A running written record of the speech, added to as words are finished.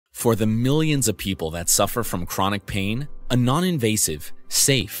For the millions of people that suffer from chronic pain, a non-invasive,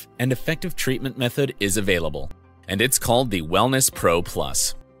 safe, and effective treatment method is available, and it's called the WellnessPro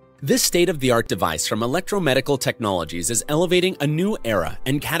Plus. This state-of-the-art device from Electromedical Technologies is elevating a new era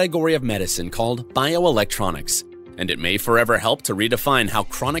and category of medicine called bioelectronics, and it may forever help to redefine how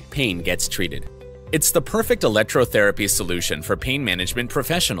chronic pain gets treated. It's the perfect electrotherapy solution for pain management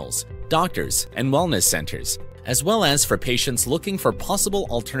professionals, doctors, and wellness centers, as well as for patients looking for possible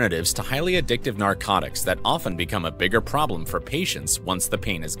alternatives to highly addictive narcotics that often become a bigger problem for patients once the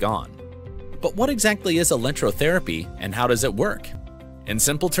pain is gone. But what exactly is electrotherapy and how does it work? In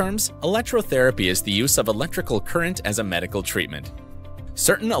simple terms, electrotherapy is the use of electrical current as a medical treatment.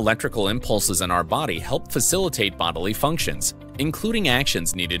 Certain electrical impulses in our body help facilitate bodily functions, including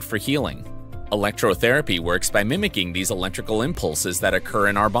actions needed for healing. Electrotherapy works by mimicking these electrical impulses that occur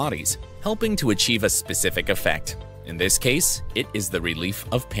in our bodies, helping to achieve a specific effect. In this case, it is the relief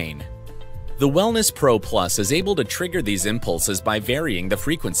of pain. The WellnessPro Plus is able to trigger these impulses by varying the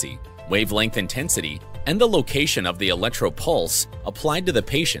frequency, wavelength intensity, and the location of the electropulse applied to the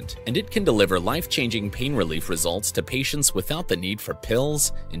patient, and it can deliver life-changing pain relief results to patients without the need for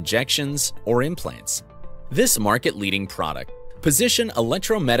pills, injections, or implants. This market-leading product positions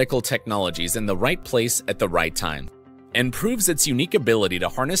Electromedical Technologies in the right place at the right time, and proves its unique ability to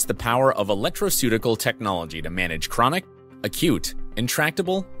harness the power of electroceutical technology to manage chronic, acute,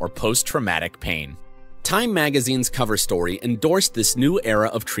 intractable, or post-traumatic pain. Time magazine's cover story endorsed this new era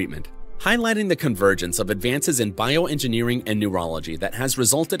of treatment, highlighting the convergence of advances in bioengineering and neurology that has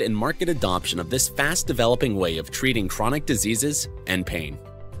resulted in market adoption of this fast-developing way of treating chronic diseases and pain.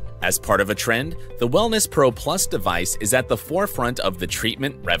 As part of a trend, the WellnessPro Plus device is at the forefront of the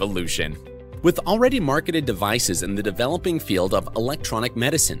treatment revolution, with already marketed devices in the developing field of electronic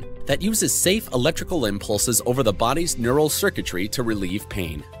medicine that uses safe electrical impulses over the body's neural circuitry to relieve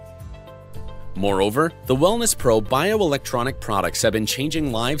pain. Moreover, the WellnessPro bioelectronic products have been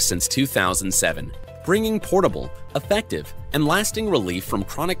changing lives since 2007, bringing portable, effective, and lasting relief from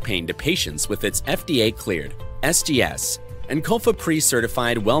chronic pain to patients with its FDA-cleared, SGS, and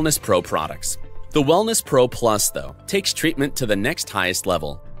COFA-certified WellnessPro products. The WellnessPro Plus, though, takes treatment to the next highest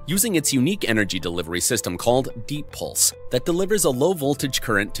level, using its unique energy delivery system called DeepPulse that delivers a low-voltage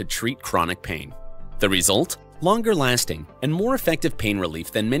current to treat chronic pain. The result? Longer-lasting and more effective pain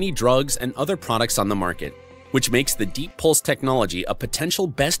relief than many drugs and other products on the market, which makes the DeepPulse technology a potential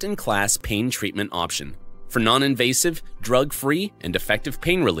best-in-class pain treatment option. For non-invasive, drug-free, and effective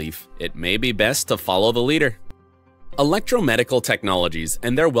pain relief, it may be best to follow the leader. Electromedical Technologies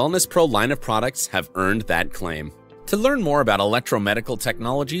and their WellnessPro line of products have earned that claim. To learn more about Electromedical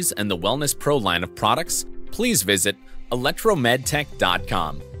Technologies and the WellnessPro line of products, please visit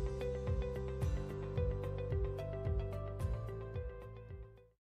electromedtech.com.